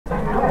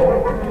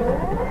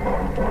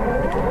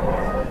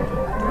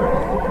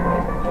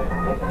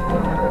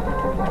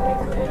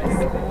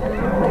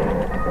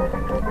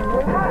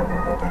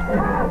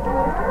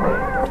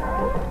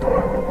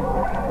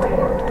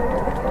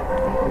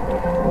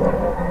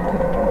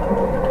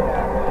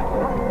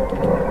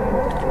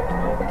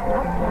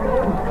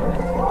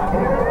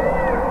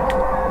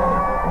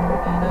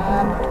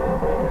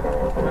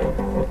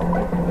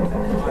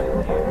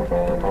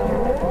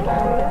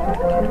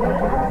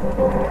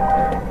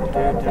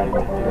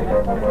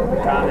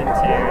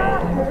Commentary.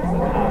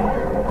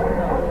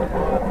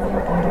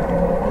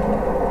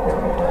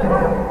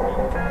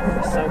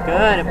 So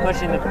good at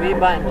pushing the B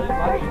button.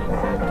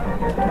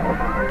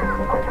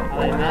 Oh,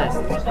 they missed.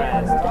 I'm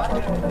surprised.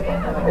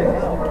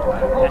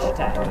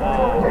 Hashtag.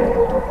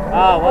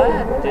 Oh, what?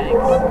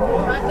 Jinx.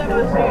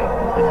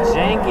 The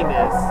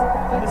jankiness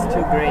is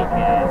too great,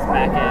 guys.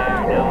 Back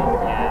air. No.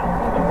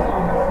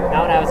 Yeah.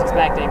 Not what I was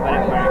expecting, but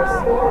it works.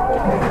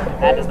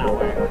 That does not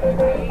work.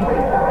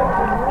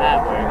 That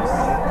works.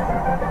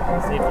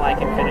 Let's see if I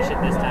can finish it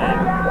this time.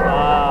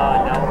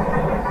 Oh, no.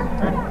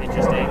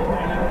 Interesting.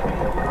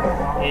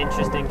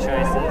 Interesting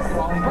choices.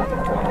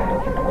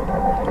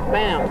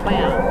 Bam,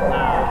 bam.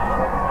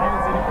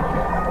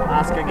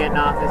 Oscar getting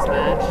off this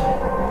match.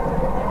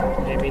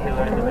 Maybe he'll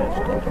earn the match.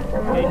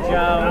 Hey,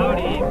 Joe.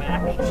 Howdy,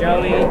 Mac.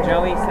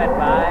 Joey said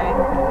bye.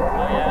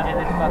 Oh, yeah? And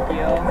then fuck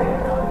you.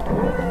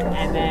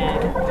 And then,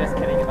 just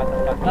kidding about the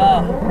fuck you.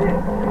 Oh.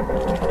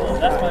 Cool,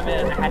 that's my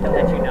man. I had to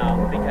let you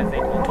know because they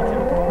told me to.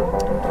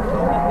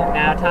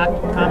 Now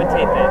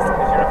commentate this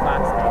because you're a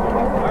Fox fan.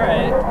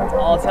 Alright,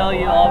 I'll tell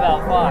you all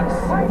about Fox.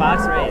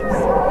 Fox raves.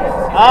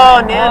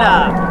 Oh,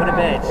 Nana! What a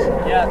bitch.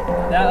 Yeah,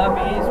 that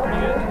upbeat is pretty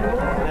good.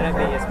 That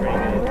upbeat is pretty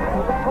good.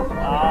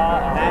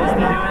 That is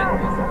do it.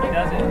 He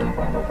does it.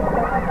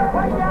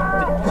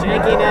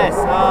 Jankiness!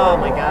 Oh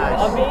my gosh.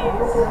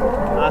 Upbeats.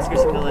 Oscar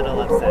seemed a little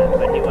upset,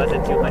 but he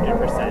wasn't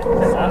 200%.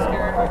 So.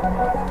 Oscar,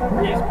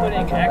 he's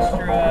putting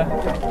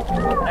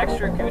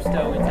extra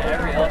gusto into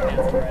every L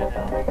cancel right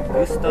now.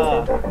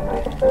 Gusto.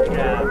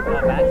 Yeah,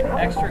 back.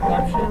 Extra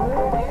gumption.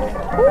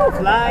 Woo,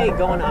 fly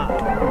going up.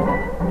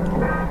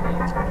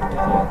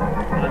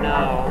 Oh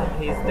no,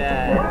 he's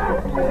dead.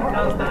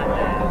 No, he's not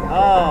dead.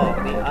 Oh,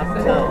 the up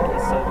tilt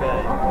is so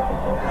good.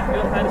 I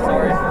feel kind of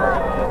sorry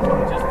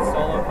for just the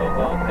solo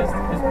combo because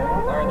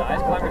the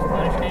Ice Climber's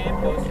Punish game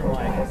goes from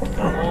like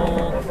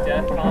full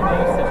death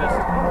combos to just a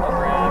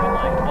grab and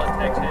like one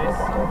tech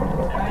chase.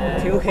 And then,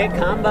 2-hit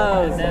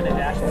combos. And then a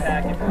dash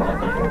attack if you're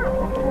lucky.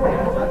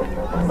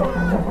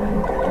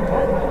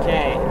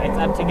 Okay, it's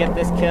up to get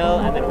this kill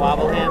and then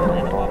wobble him and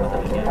then wobble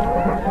him again. No.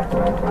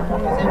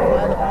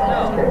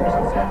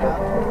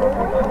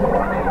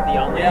 The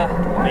only? Yeah.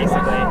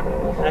 Basically.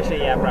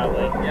 Actually, yeah,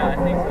 probably. Yeah, I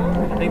think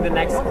so. I think the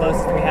next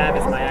closest we have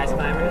is my Ice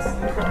Climbers.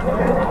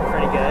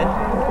 Pretty good.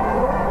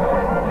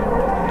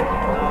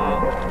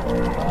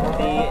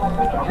 He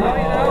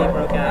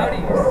broke out.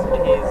 He's...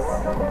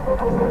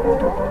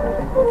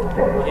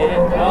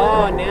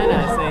 Oh, Nana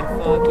saying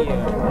fuck you.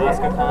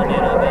 Oscar calling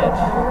Nana a bitch.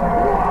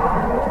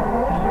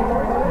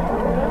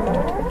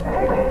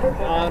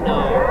 Oh no,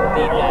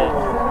 the death.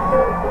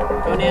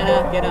 Go Nana,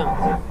 get him.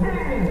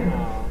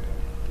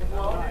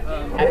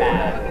 I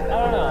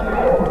don't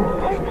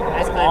know.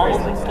 Ice Climbers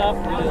and stuff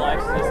really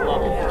likes this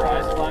level for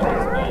Ice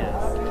Climbers,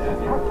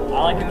 but I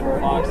like it for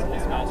Fox in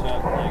this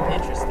matchup. Like,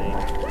 interesting.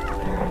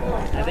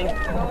 I think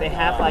they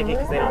half like it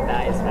because they don't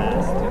die as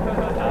fast.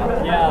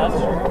 Yeah,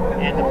 that's true.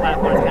 And the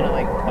platform's kind of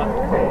like,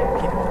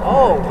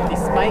 oh, these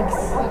spikes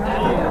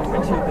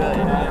are too good.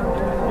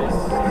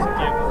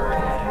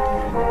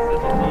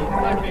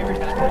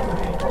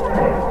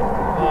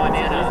 Oh,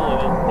 Nana,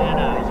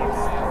 you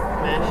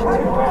smashed too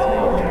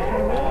early.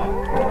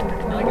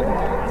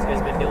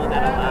 Oscar's been doing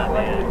that a lot,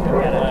 man. You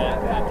gotta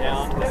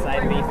down the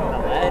side B from the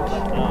ledge.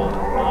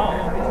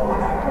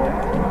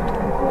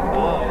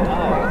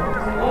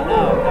 Oh no,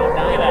 don't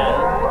die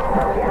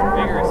now.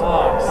 Vigorous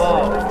Fox. The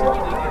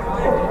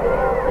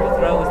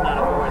throw was not a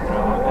forward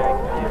throw. I'm very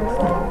confused.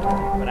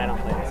 But I don't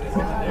play this game.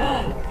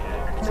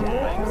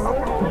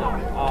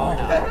 Oh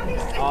no.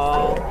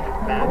 All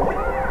back.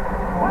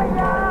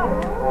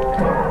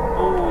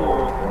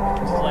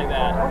 Ooh, just like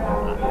that.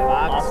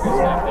 Fox. Oscar's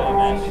got the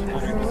match under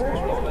his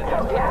control.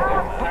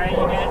 Alright, you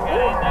guys got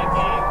it in that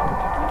game.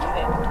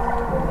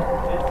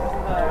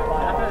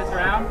 After this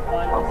round,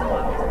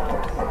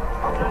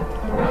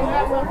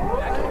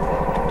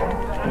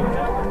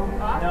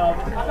 no,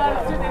 I thought it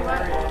was too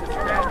hilarious.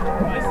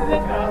 This is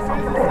it,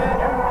 Oscar's instead.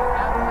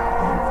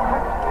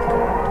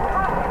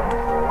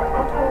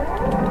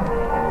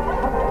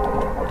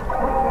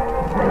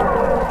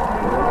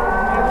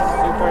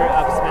 Super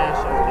up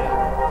smasher, dude.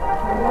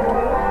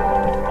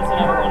 That's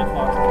another one of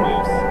Fox's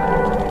moves.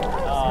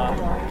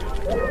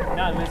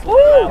 Not invincible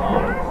for that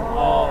long.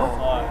 Oh,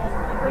 fuck.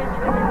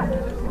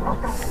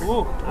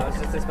 Ooh. I was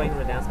just expecting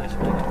the down smash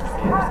when I got to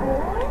see it.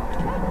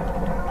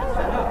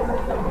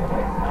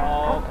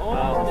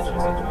 That's an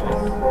interesting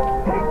choice.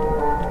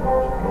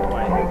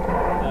 Why?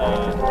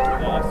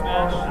 The up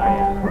smash. Oh yeah.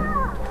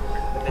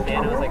 But the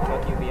Nana was like,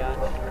 fuck you,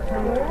 biatch.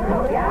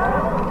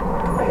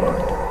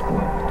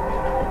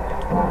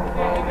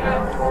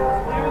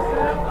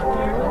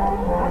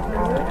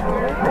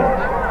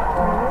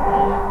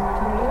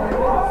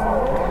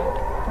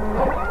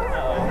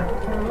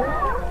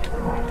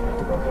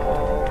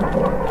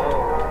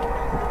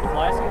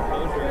 Fly's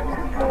composure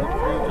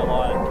improved a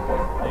lot.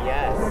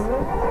 Yes.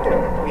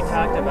 We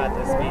talked about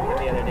this meet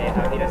the other day,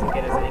 how he doesn't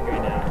get as angry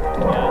now.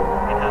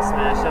 Yeah. And how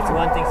Smash, that's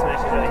one thing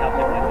Smash has really helped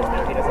him with, is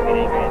now he doesn't get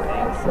angry at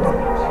things so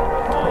much.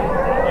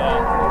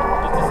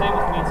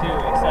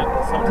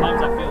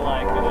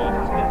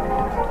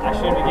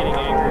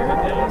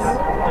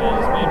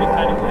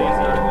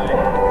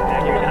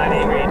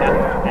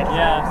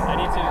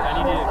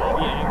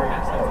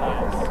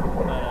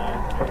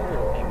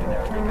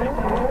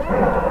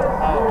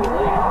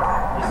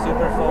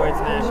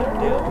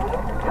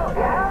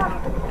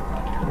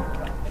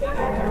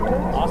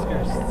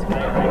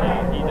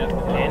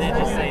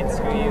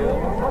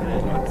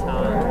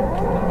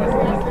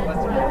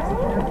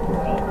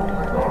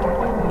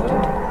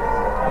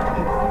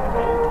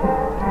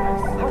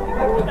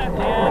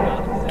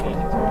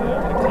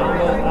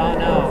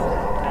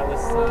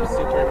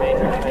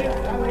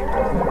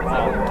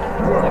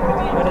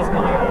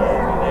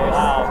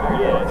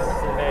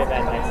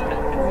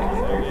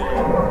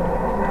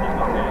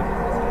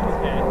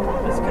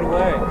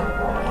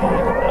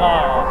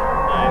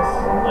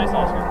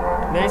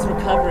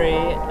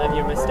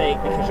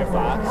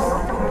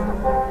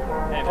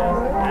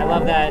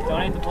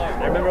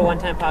 remember one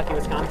time Pocky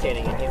was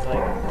commentating and he's like,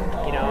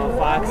 you know,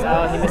 Fox,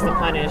 oh, he missed the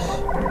punish,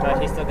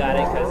 but he still got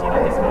it because, you know,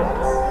 he's Fox.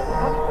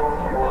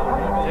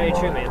 Very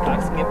true, man.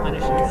 Fox can get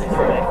punished in his life.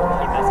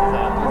 He messes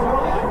up.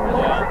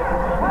 Yeah.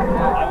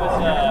 I was,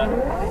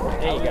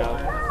 there you go.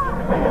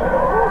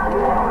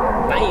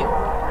 Bam!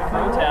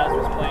 Protaz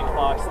was playing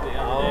Fox the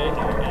other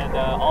day, and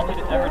all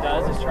he ever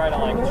does is try to,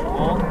 like,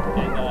 jewel,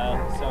 and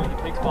so he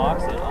picks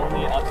Fox and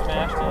only up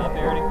smash to up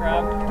air and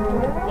crap,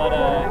 but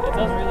it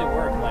does really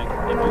work. Like,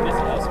 if you miss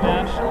an up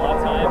smash, a lot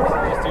of times, you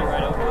just do it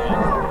right over it,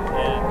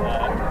 and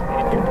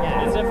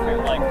it's a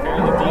fairly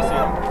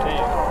decent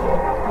thing.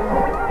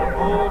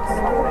 Oh, it's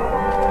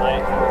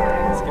like,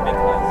 This could be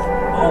close.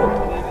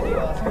 Oh!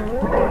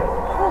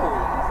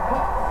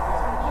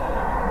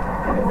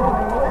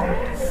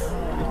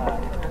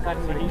 I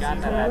thought he got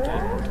that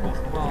time.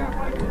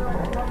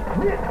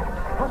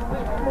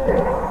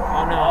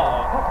 Oh no,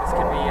 this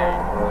could be a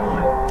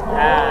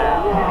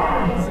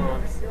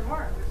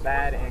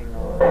bad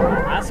angle.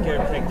 Oscar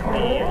picked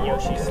the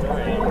Yoshi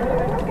story.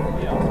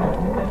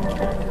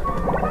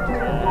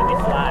 They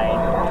fly.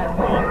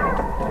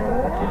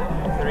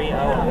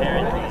 3-0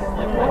 apparently.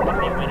 The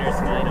winners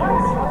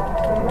finals.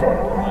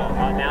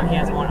 Now he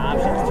has more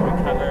options to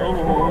recover.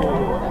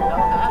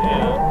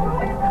 yeah.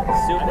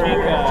 Super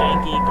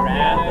janky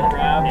grab.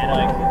 Grab, and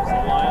like,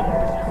 one,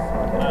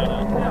 I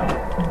don't know.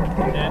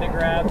 Nana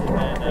grab,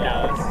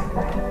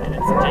 and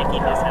it's a janky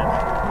mishap.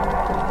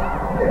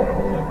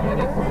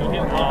 he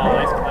hit one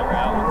nice clever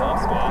out with off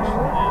smash,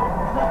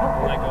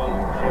 and let go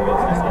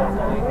of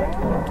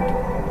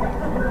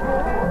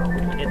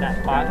He did that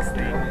Fox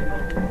thing.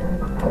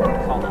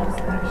 Called off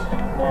smash.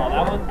 Oh,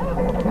 that one?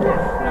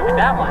 Like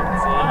that one,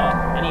 see?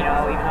 And you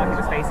know, even though he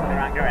was facing the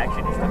wrong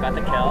direction, he still got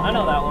the kill. I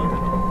know that one.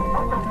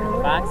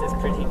 Fox is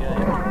pretty good.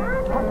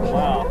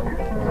 Wow.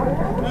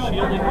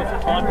 Shielding with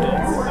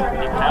confidence.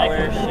 The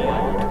power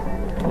shield.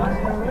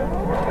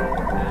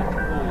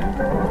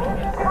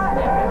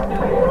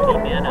 The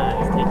Nana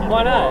is taking.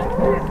 Why not?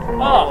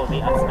 Oh,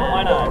 the up smash.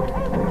 Why not?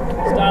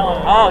 Style on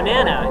it. Oh,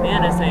 Nana.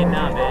 Nana saying,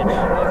 nah, bitch.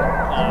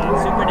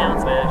 Super down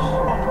smash.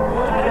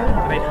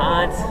 Great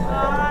haunt.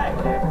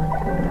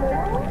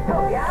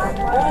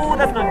 Oh,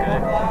 that's not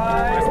good.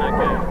 That's not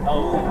good.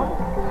 Oh,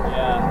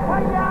 yeah.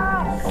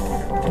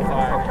 Too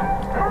far.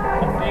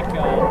 I think,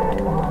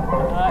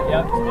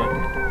 yep, it's good.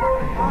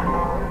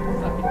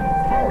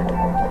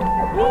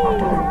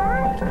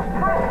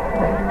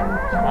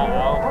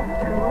 Uh-oh.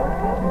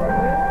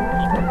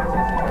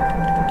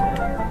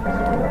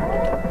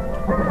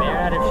 Bear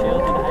out of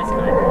shield and ice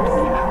climbers.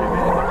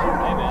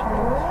 Hey, man.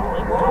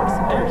 It works.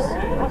 There's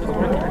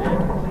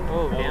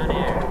oh, down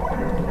air.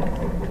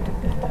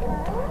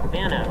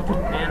 Nana.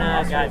 Nana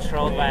got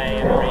trolled by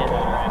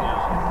Miranda.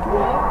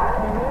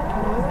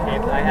 Okay,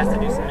 Fly has to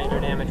do some major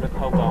damage with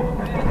Popo.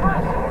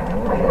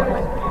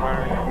 Or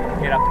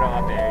get up, throw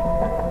up air.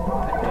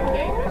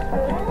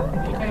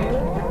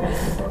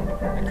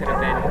 That could have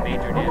been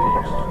major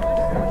damage.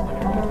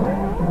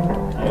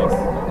 Nice.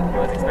 I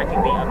was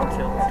expecting the up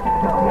tilt.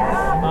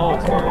 Oh,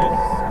 it's kind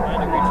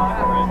of reaching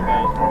for it, but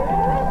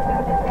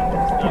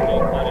it's not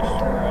getting punished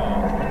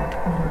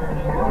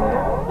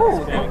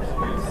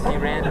for, See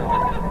Randall.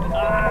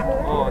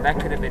 Oh, that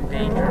could have been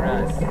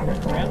dangerous.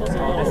 Randall's a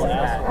Oh, little this is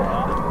bad. asshole.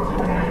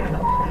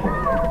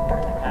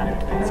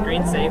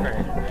 Screensaver.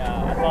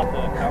 Yeah, I thought the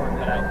power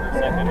cut out for a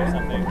second or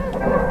something.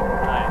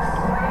 Nice.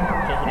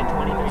 Okay, he did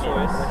 23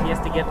 choice. He has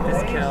to get this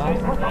kill.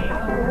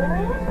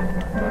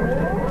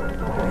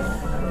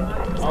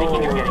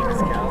 Speaking of getting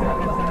this kill.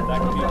 That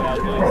could be bad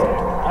news.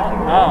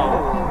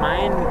 Oh,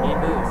 mine a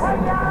boost.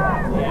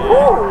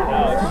 Yeah.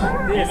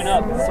 Ouch. Giving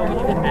up. So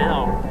even now.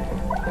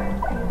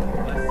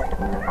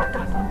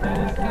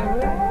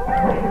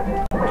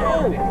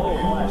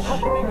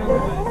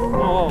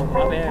 Oh,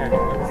 up air.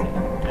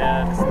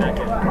 Yeah, smack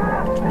it.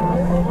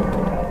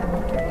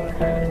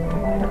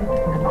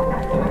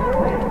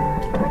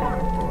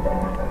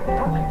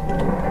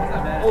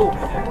 Oh.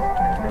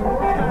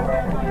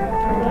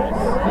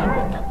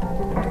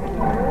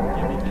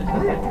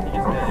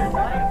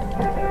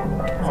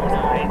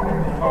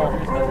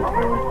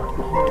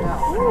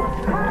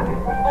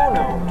 Oh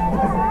no.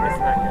 That's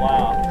not good.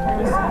 Wow.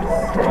 This is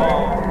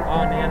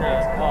Oh, Nana.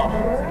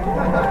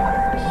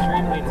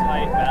 extremely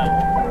tight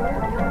battle.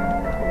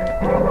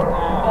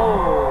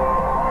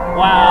 Oh.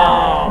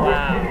 Wow.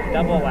 Wow.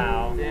 Double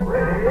wow.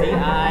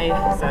 DI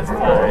says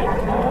fly.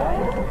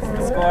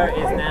 The score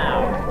is now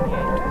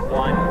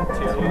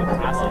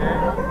 1-2 Oscar.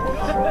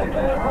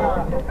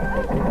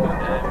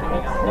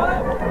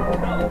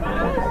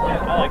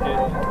 Yeah, I like it.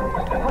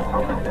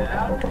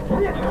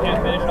 You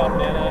can't finish off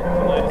Nana,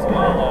 you might as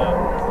well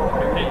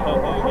hit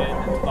Popo again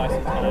to buy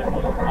some time.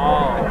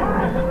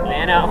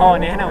 Oh,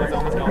 Nana was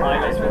almost going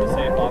like Goes this for the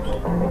safe option.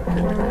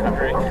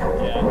 recovering.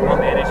 Yeah. Well,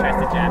 Nana tries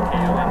to jab KO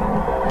him.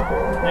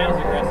 Nana's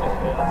aggressive.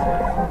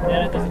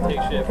 Nana doesn't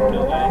take shit from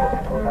nobody.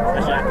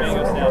 Especially at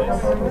Mango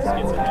status. Just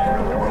gets in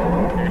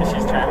there.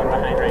 She's traveling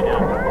behind right now.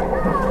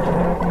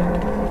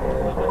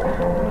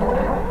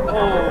 Oh!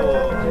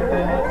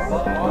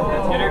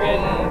 Let's get her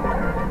again.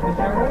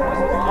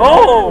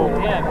 Oh!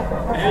 Damn.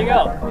 There you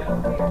go.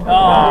 Oh, I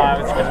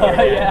was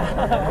yeah.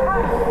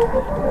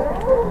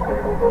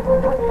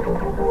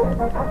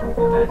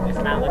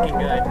 It's not looking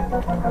good.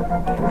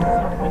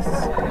 This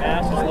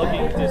match is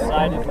looking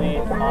decidedly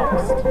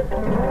foxed.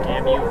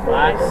 Damn you,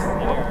 Fox.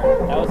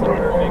 That was a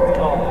perfect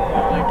call.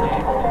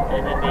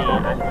 And then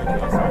I'm going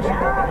to smash it.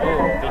 Oh,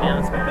 be down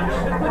smash.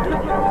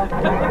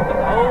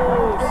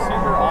 Oh,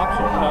 super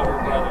option cover,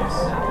 brothers.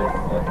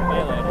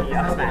 Melee. He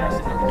up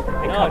smashed.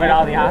 They No, covered dude,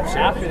 all the options.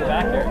 after the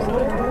back there.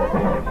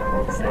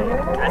 So.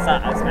 I saw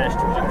up smash 2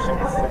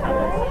 options.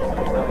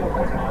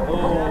 Ooh.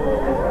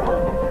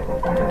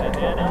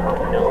 Bandana?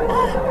 No.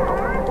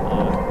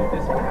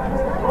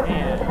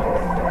 Man.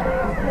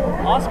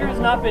 Oscar's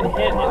not been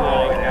hit in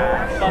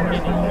like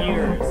fucking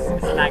years.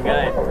 This is not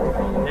good.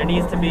 There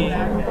needs to be.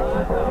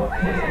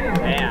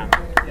 Damn.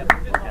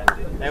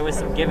 There was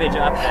some givage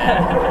up there.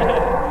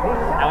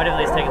 I would have at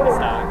least taken the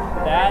stock.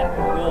 That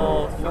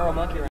will throw a monkey around.